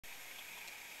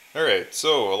Alright,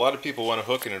 so a lot of people want to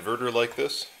hook an inverter like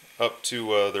this up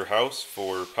to their house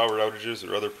for power outages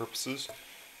or other purposes,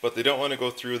 but they don't want to go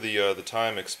through the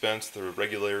time, expense, the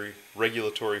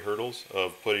regulatory hurdles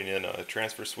of putting in a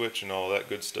transfer switch and all that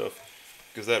good stuff,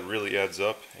 because that really adds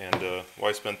up, and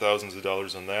why spend thousands of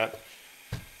dollars on that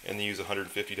and then use a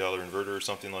 $150 inverter or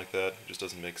something like that? It just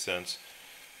doesn't make sense.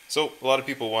 So a lot of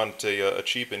people want a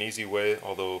cheap and easy way,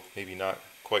 although maybe not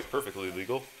quite perfectly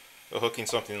legal, of hooking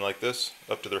something like this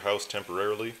up to their house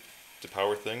temporarily to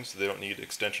power things. So they don't need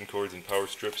extension cords and power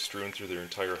strips strewn through their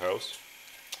entire house.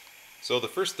 So the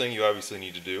first thing you obviously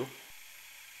need to do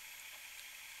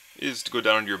is to go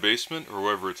down to your basement or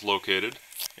wherever it's located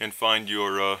and find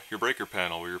your breaker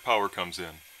panel where your power comes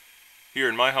in. Here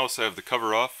in my house I have the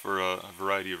cover off for a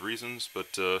variety of reasons,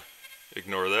 but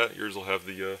ignore that. Yours will have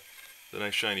the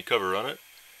nice shiny cover on it.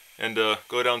 And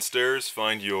go downstairs,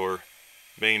 find your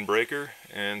main breaker,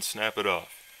 and snap it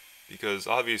off. Because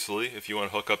obviously, if you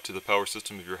want to hook up to the power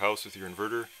system of your house with your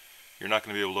inverter, you're not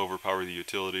going to be able to overpower the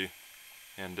utility,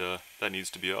 and that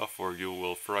needs to be off or you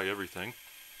will fry everything.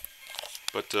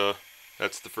 But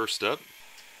that's the first step.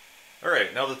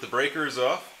 Alright, now that the breaker is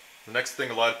off, the next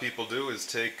thing a lot of people do is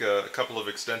take a couple of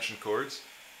extension cords,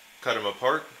 cut them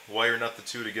apart, wire nut the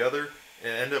two together,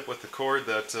 and end up with the cord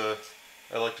that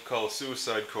I like to call a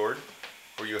suicide cord,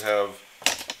 where you have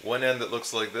one end that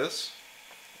looks like this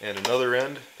and another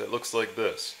end that looks like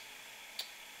this.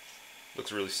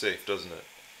 Looks really safe, doesn't it?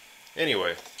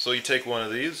 Anyway, so you take one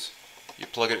of these, you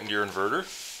plug it into your inverter,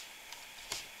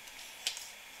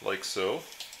 like so.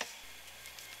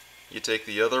 You take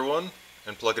the other one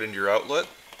and plug it into your outlet,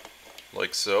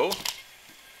 like so.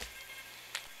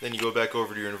 Then you go back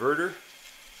over to your inverter,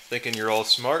 thinking you're all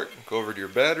smart, go over to your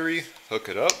battery, hook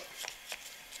it up.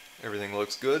 Everything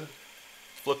looks good.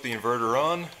 Flip the inverter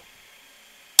on,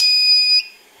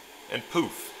 and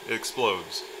poof, it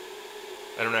explodes.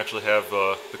 I don't actually have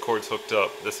the cords hooked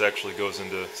up. This actually goes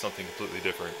into something completely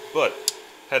different. But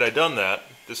had I done that,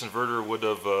 this inverter would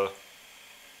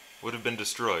have been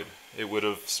destroyed. It would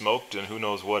have smoked and who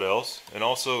knows what else. And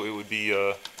also it would be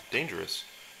dangerous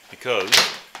because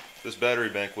this battery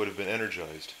bank would have been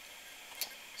energized.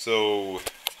 So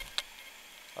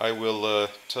I will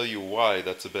tell you why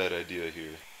that's a bad idea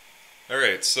here.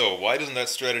 Alright, so why doesn't that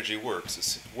strategy work?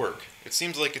 It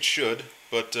seems like it should,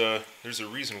 but there's a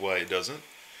reason why it doesn't.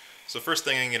 So first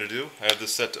thing I'm going to do, I have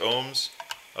this set to ohms.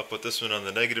 I'll put this one on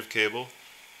the negative cable,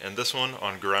 and this one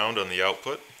on ground on the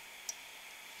output.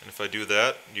 And if I do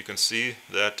that, you can see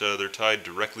that they're tied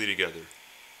directly together.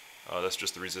 That's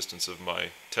just the resistance of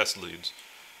my test leads.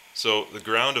 So the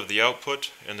ground of the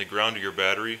output and the ground of your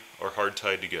battery are hard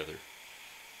tied together.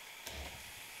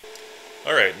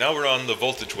 Alright, now we're on the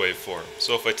voltage waveform.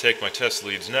 So if I take my test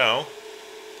leads now,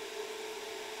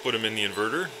 put them in the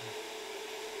inverter,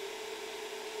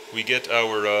 we get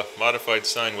our modified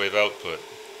sine wave output,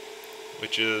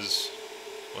 which is,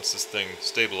 once this thing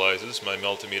stabilizes, my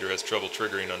multimeter has trouble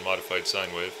triggering on modified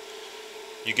sine wave,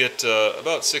 you get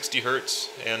about 60 Hertz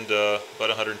and about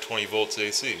 120 volts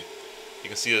AC. You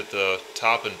can see that the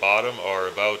top and bottom are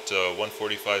about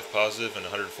 145 positive and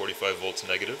 145 volts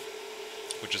negative,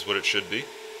 which is what it should be.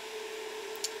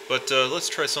 But let's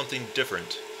try something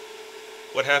different.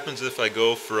 What happens if I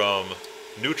go from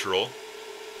neutral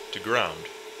to ground?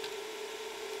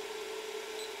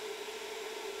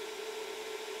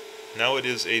 Now it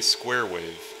is a square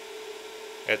wave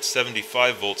at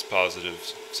 75 volts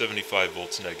positive, 75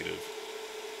 volts negative.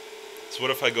 So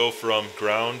what if I go from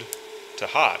ground to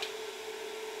hot?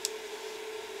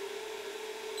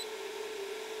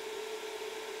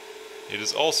 It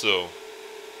is also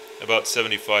about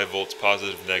 75 volts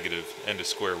positive negative and a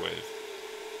square wave.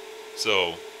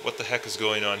 So what the heck is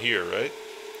going on here, right?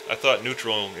 I thought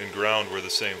neutral and ground were the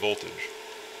same voltage.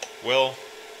 Well,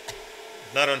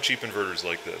 not on cheap inverters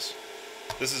like this.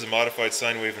 This is a modified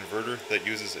sine wave inverter that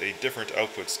uses a different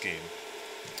output scheme.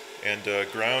 And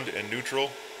ground and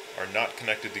neutral are not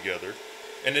connected together.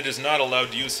 And it is not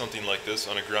allowed to use something like this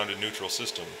on a grounded neutral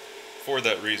system for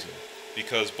that reason,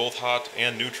 because both hot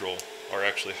and neutral are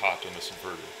actually hot on this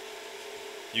inverter.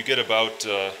 You get about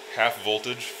half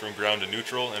voltage from ground to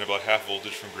neutral and about half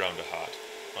voltage from ground to hot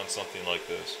on something like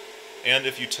this. And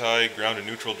if you tie ground and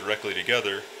neutral directly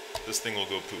together, this thing will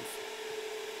go poof.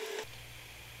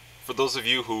 For those of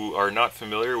you who are not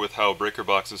familiar with how breaker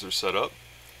boxes are set up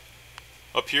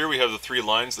here we have the three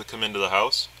lines that come into the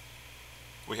house.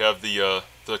 We have the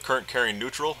current carrying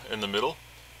neutral in the middle,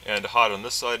 and hot on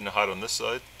this side and hot on this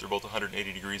side. They're both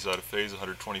 180 degrees out of phase,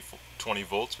 120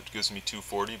 volts, which gives me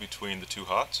 240 between the two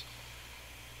hots.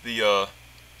 The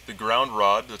ground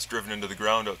rod that's driven into the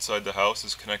ground outside the house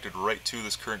is connected right to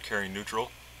this current carrying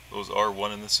neutral, Those are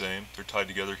one and the same. They're tied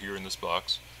together here in this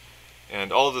box.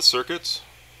 And all of the circuits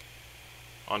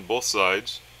on both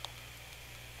sides,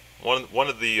 one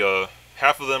of the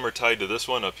half of them are tied to this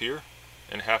one up here,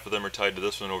 and half of them are tied to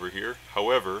this one over here.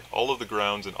 However, all of the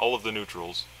grounds and all of the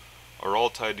neutrals are all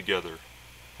tied together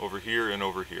over here and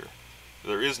over here.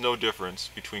 There is no difference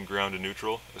between ground and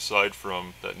neutral, aside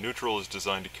from that neutral is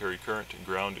designed to carry current and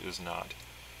ground is not.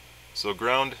 So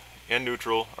ground and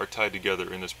neutral are tied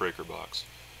together in this breaker box.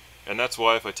 And that's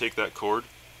why if I take that cord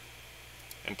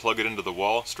and plug it into the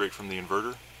wall straight from the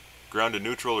inverter, ground and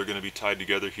neutral are going to be tied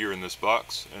together here in this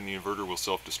box, and the inverter will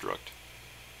self-destruct.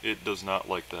 It does not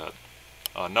like that.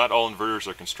 Not all inverters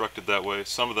are constructed that way.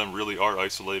 Some of them really are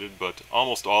isolated, but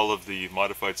almost all of the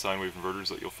modified sine wave inverters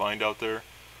that you'll find out there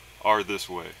are this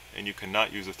way, and you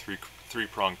cannot use a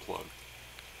three-prong plug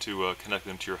to connect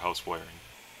them to your house wiring.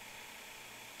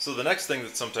 So the next thing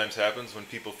that sometimes happens when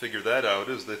people figure that out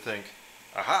is they think,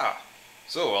 aha,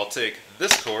 so I'll take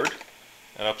this cord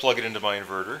and I'll plug it into my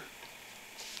inverter,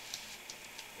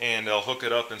 and I'll hook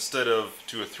it up instead of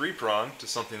to a three-prong to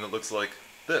something that looks like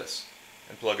this,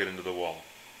 and plug it into the wall.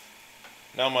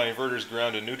 Now my inverter's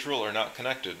ground and neutral are not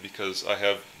connected because I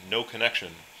have no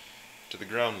connection to the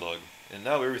ground lug, and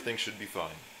now everything should be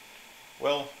fine.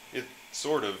 Well, it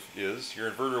sort of is.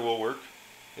 Your inverter will work.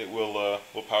 It will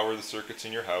power the circuits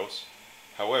in your house.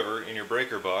 However, in your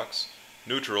breaker box,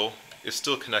 neutral is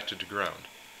still connected to ground.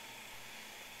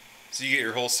 So you get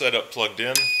your whole setup plugged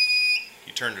in,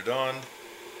 you turned it on,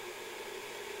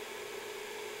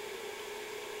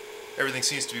 everything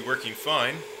seems to be working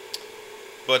fine,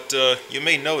 but you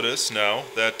may notice now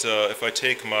that if I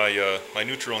take my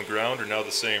neutral and ground are now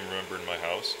the same, remember, in my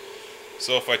house.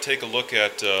 So if I take a look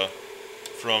at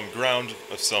from ground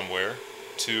of somewhere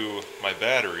to my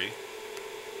battery,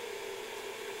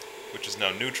 which is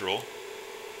now neutral,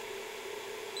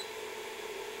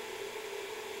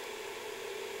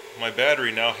 my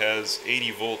battery now has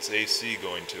 80 volts AC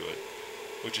going to it,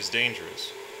 which is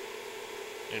dangerous.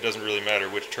 And it doesn't really matter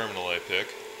which terminal I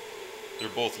pick, they're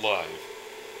both live.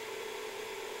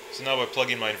 So now by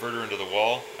plugging my inverter into the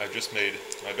wall, I've just made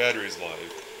my batteries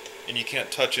live. And you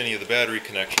can't touch any of the battery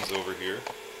connections over here,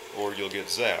 or you'll get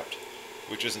zapped,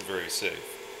 which isn't very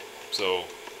safe. So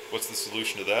what's the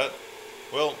solution to that?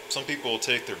 Well, some people will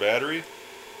take their battery,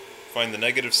 find the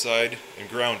negative side, and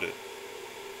ground it.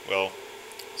 Well,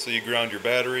 so you ground your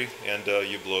battery, and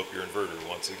you blow up your inverter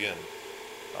once again.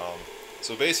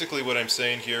 So basically what I'm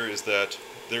saying here is that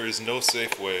there is no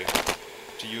safe way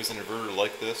to use an inverter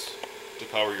like this to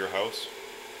power your house.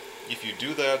 If you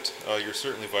do that, you're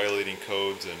certainly violating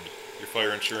codes, and your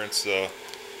fire insurance, home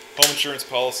insurance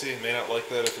policy may not like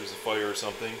that if there's a fire or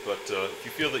something, but if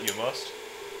you feel that you must,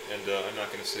 and I'm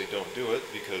not going to say don't do it,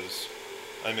 because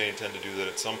I may intend to do that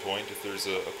at some point if there's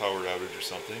a power outage or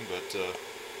something, but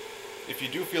if you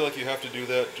do feel like you have to do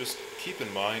that, just keep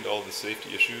in mind all the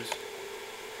safety issues,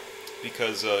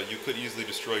 because you could easily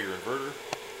destroy your inverter,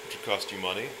 which would cost you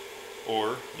money,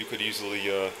 or you could easily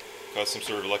cause some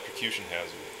sort of electrocution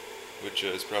hazard, which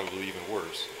is probably even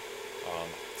worse.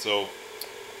 So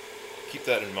keep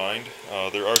that in mind.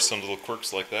 There are some little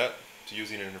quirks like that to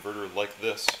using an inverter like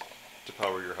this to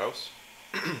power your house.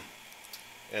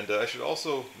 And I should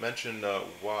also mention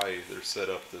why they're set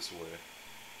up this way.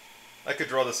 I could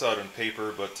draw this out on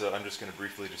paper, but I'm just going to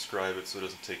briefly describe it so it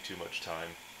doesn't take too much time.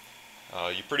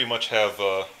 You pretty much have,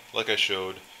 like I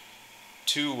showed,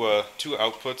 two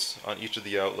outputs on each of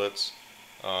the outlets,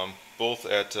 both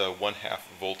at 1/2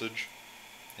 voltage,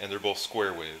 and they're both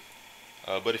square wave.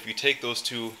 But if you take those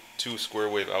two square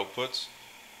wave outputs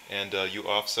and you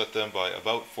offset them by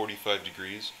about 45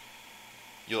 degrees,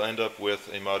 you'll end up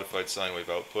with a modified sine wave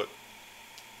output,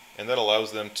 and that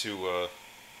allows them to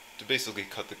basically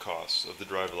cut the costs of the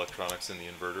drive electronics in the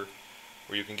inverter,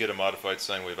 where you can get a modified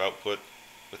sine wave output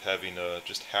with having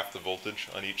just half the voltage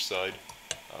on each side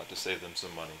to save them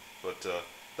some money. But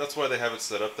that's why they have it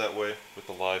set up that way, with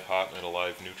a live hot and a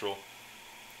live neutral.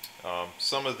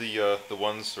 Some of the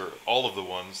ones, or all of the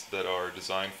ones that are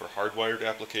designed for hardwired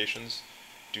applications,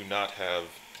 do not have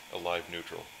a live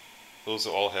neutral. Those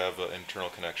all have an internal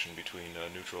connection between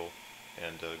neutral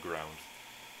and ground.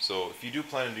 So if you do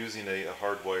plan on using a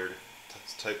hardwired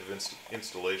type of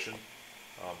installation,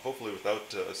 hopefully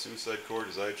without a suicide cord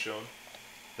as I had shown,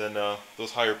 then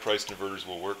those higher priced inverters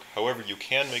will work. However, you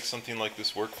can make something like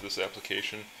this work for this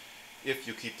application if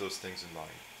you keep those things in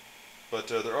mind. But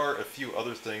there are a few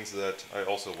other things that I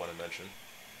also want to mention.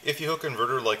 If you hook an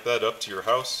inverter like that up to your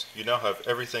house, you now have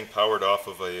everything powered off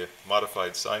of a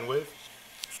modified sine wave,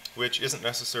 which isn't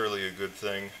necessarily a good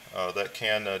thing. That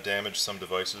can damage some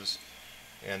devices.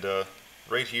 And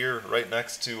right here, right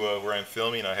next to where I'm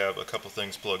filming, I have a couple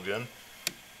things plugged in.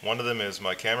 One of them is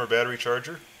my camera battery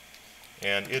charger,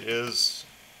 and it is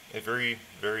a very,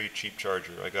 very cheap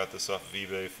charger. I got this off of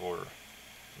eBay for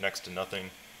next to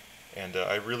nothing, and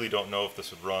I really don't know if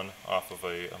this would run off of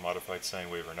a modified sine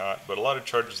wave or not, but a lot of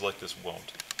chargers like this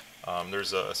won't.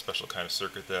 There's a special kind of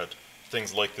circuit that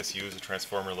things like this use, a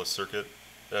transformerless circuit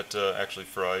that actually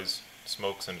fries,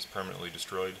 smokes, and is permanently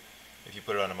destroyed if you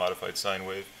put it on a modified sine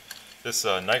wave. This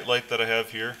night light that I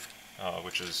have here,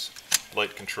 which is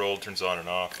light controlled, turns on and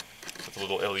off with a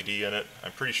little LED in it.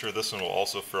 I'm pretty sure this one will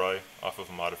also fry off of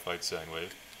a modified sine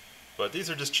wave. But these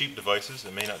are just cheap devices.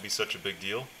 It may not be such a big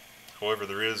deal. However,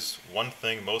 there is one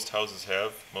thing most houses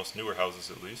have, most newer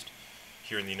houses at least,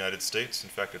 here in the United States. In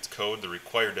fact, it's code, they're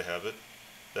required to have it,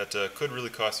 that could really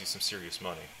cost you some serious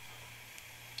money.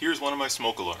 Here's one of my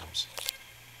smoke alarms.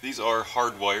 These are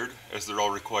hardwired, as they're all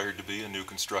required to be in new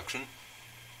construction,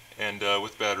 and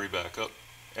with battery backup.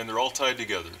 And they're all tied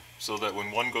together, so that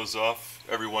when one goes off,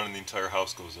 everyone in the entire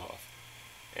house goes off.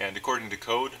 And according to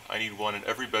code, I need one in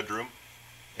every bedroom,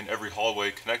 in every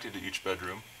hallway connected to each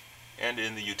bedroom, and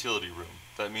in the utility room.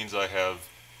 That means I have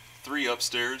 3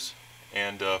 upstairs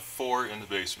and 4 in the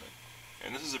basement.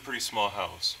 And this is a pretty small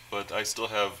house, but I still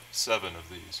have 7 of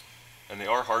these. And they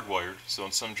are hardwired, so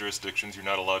in some jurisdictions you're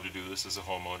not allowed to do this as a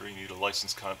homeowner. You need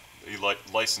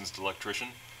a licensed electrician.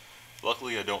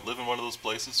 Luckily, I don't live in one of those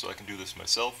places, so I can do this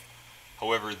myself.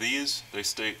 However, these, they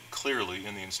state clearly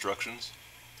in the instructions,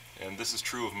 and this is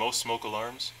true of most smoke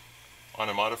alarms. On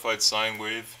a modified sine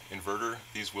wave inverter,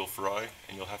 these will fry,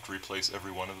 and you'll have to replace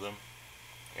every one of them.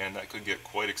 And that could get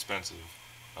quite expensive.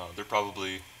 They're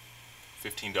probably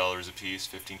 $15 a piece,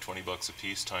 $15–20 a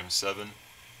piece times 7.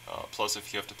 Plus,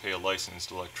 if you have to pay a licensed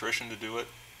electrician to do it,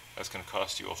 that's going to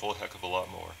cost you a whole heck of a lot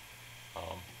more.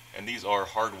 And these are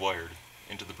hardwired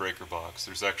into the breaker box.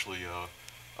 There's actually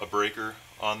a breaker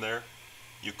on there.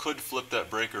 You could flip that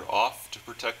breaker off to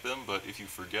protect them, but if you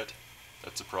forget,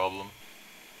 that's a problem.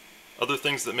 Other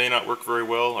things that may not work very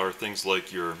well are things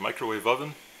like your microwave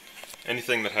oven.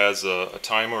 Anything that has a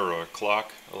timer or a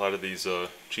clock. A lot of these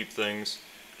cheap things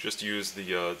just use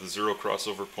the zero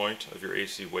crossover point of your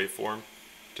AC waveform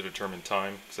to determine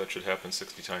time, because that should happen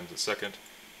 60 times a second.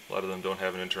 A lot of them don't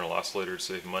have an internal oscillator to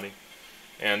save money.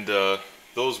 And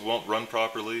those won't run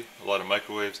properly. A lot of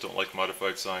microwaves don't like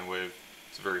modified sine wave.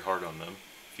 It's very hard on them.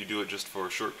 If you do it just for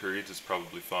short periods, it's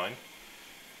probably fine.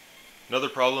 Another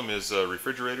problem is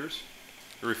refrigerators.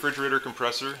 The refrigerator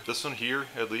compressor, this one here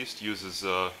at least, uses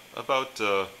about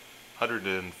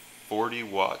 140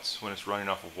 watts when it's running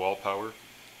off of wall power.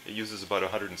 It uses about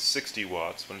 160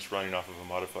 watts when it's running off of a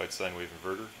modified sine wave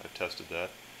inverter. I've tested that.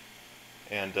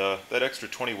 And that extra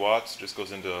 20 watts just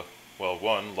goes into, well,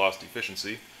 1, lost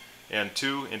efficiency, and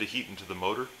 2, into heat into the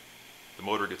motor. The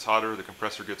motor gets hotter, the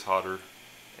compressor gets hotter,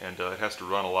 and it has to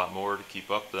run a lot more to keep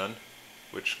up then,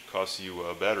 which costs you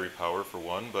battery power for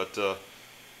one, but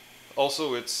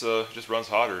also it's just runs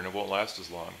hotter and it won't last as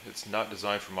long. It's not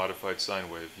designed for modified sine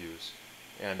wave use.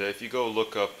 And if you go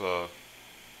look up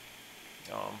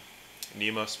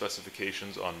NEMA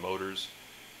specifications on motors,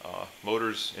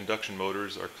 induction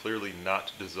motors are clearly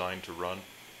not designed to run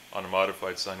on a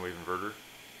modified sine wave inverter.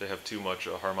 They have too much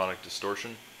harmonic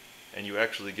distortion, and you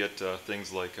actually get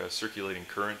things like circulating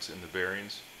currents in the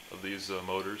bearings of these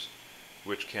motors,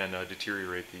 which can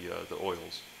deteriorate the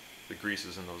oils, the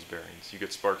greases in those bearings. You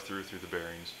get spark through the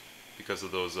bearings because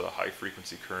of those high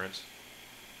frequency currents,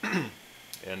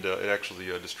 and it actually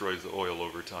destroys the oil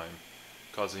over time,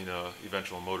 causing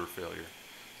eventual motor failure.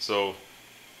 So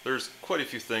there's quite a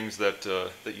few things that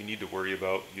you need to worry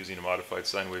about using a modified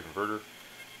sine wave inverter,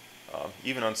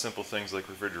 even on simple things like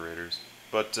refrigerators.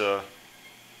 But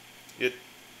it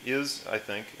is, I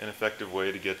think, an effective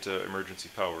way to get emergency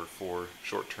power for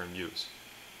short-term use.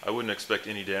 I wouldn't expect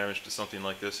any damage to something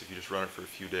like this if you just run it for a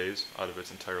few days out of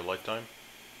its entire lifetime.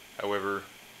 However,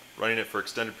 running it for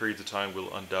extended periods of time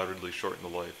will undoubtedly shorten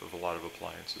the life of a lot of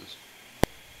appliances.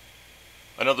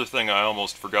 Another thing I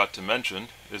almost forgot to mention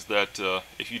is that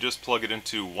if you just plug it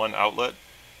into one outlet,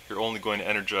 you're only going to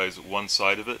energize one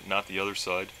side of it, not the other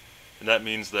side. And that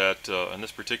means that on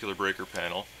this particular breaker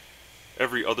panel,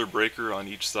 every other breaker on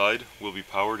each side will be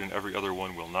powered and every other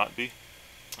one will not be.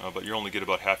 But you only get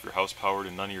about half your house powered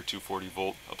and none of your 240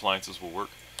 volt appliances will work.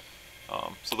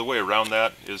 So the way around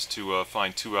that is to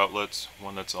find 2 outlets,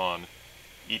 one that's on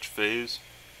each phase,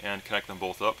 and connect them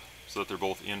both up so that they're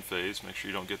both in phase. Make sure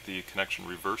you don't get the connection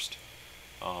reversed,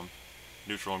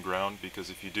 neutral and ground,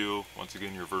 because if you do, once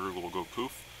again your inverter will go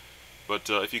poof. But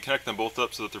if you connect them both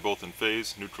up so that they're both in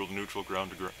phase, neutral to neutral,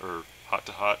 ground to ground, or hot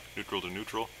to hot, neutral to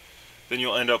neutral, then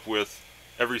you'll end up with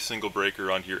every single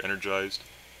breaker on here energized,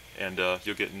 and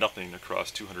you'll get nothing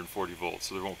across 240 volts,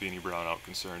 so there won't be any brownout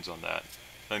concerns on that.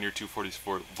 Then your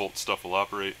 244 volt stuff will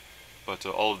operate, but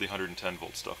all of the 110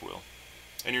 volt stuff will.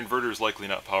 And your inverter is likely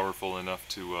not powerful enough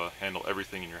to handle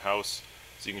everything in your house,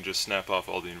 so you can just snap off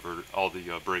all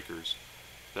the breakers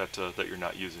that you're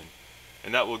not using.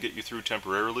 And that will get you through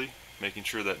temporarily, making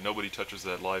sure that nobody touches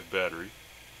that live battery,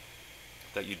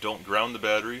 that you don't ground the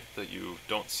battery, that you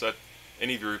don't set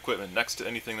any of your equipment next to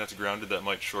anything that's grounded that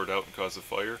might short out and cause a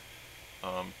fire.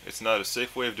 It's not a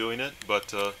safe way of doing it,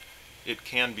 but it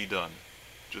can be done.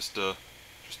 Just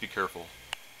be careful.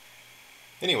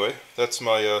 Anyway, that's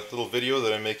my little video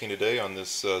that I'm making today on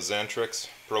this Xantrex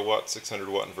ProWatt 600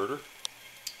 watt inverter.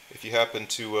 If you happen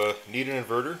to need an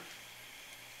inverter,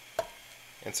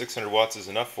 and 600 watts is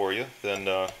enough for you, then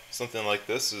something like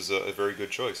this is a very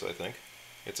good choice, I think.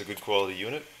 It's a good quality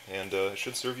unit, and it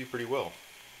should serve you pretty well.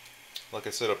 Like I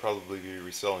said, I'll probably be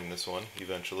reselling this one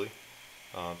eventually,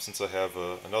 since I have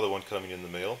another one coming in the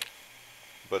mail.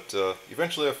 But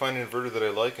eventually I'll find an inverter that I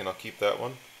like, and I'll keep that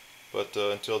one. But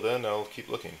until then, I'll keep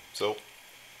looking. So,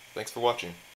 thanks for watching.